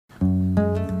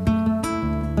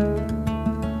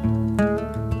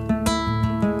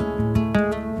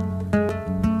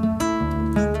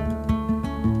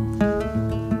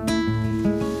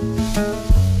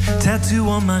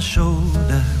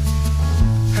shoulder.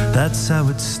 That's how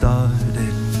it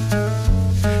started.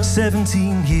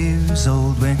 17 years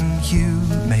old when you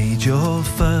made your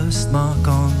first mark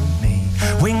on me.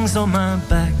 Wings on my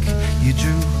back, you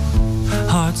drew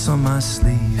hearts on my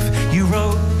sleeve. You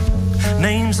wrote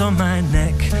names on my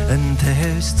neck, and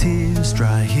there's tears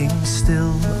drying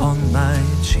still on my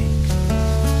cheek.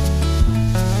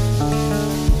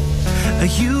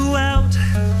 Are you out,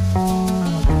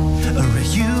 or are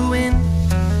you in?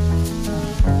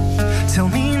 Tell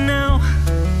me now,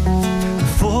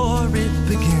 before it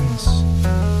begins.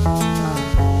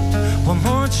 One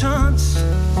more chance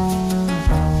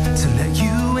to let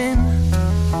you in.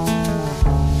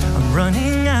 I'm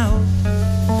running out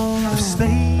of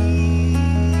space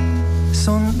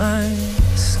on my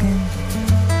skin.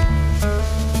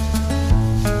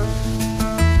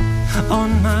 On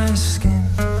my skin.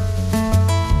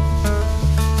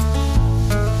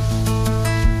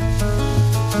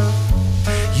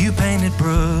 You painted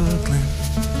Brooklyn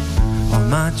on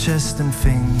my chest and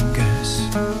fingers.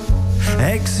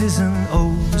 X's and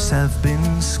O's have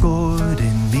been scored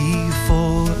in me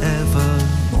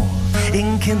forevermore.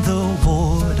 Ink in the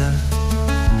water,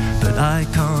 but I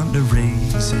can't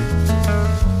erase it.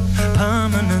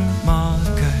 Permanent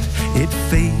marker, it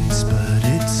fades, but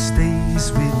it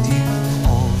stays with you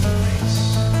always.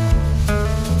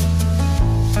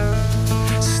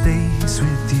 Stays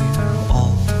with you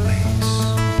always.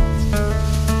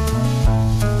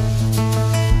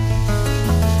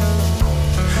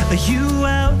 Are you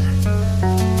out,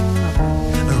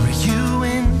 or are you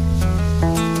in?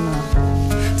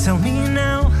 Tell me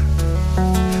now,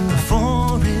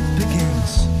 before it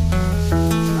begins.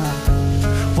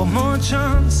 One more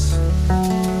chance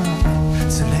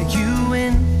to let you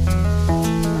in.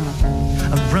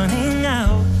 I'm running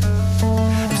out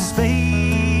of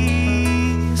space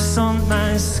on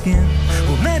my skin.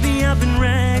 Well, maybe I've been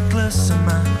reckless and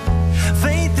my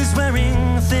faith is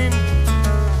wearing thin.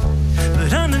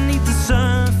 But underneath the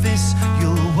surface,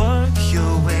 you'll work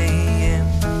your way in.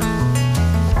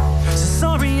 So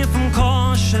sorry if I'm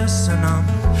cautious and I'm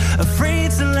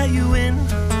afraid to let you in.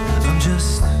 I'm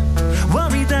just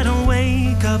worried that I'll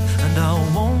wake up and I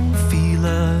won't feel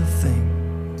a thing.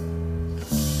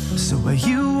 So are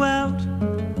you out,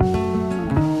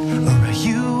 or are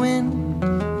you in?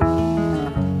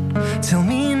 Tell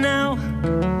me now,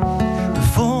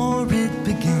 before it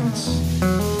begins.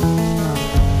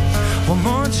 One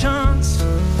more chance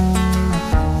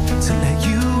to let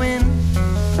you in.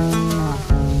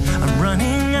 I'm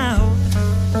running out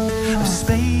of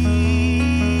space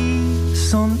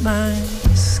on my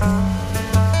skin.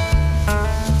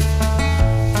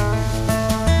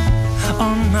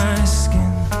 On my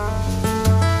skin.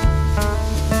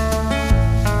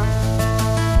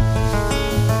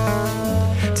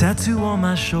 Tattoo on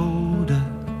my shoulder,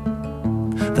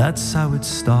 that's how it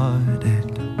started.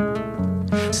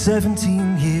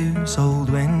 17 years old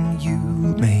when you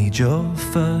made your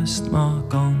first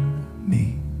mark on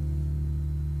me.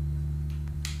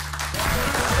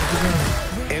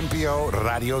 NPO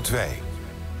Radio 2.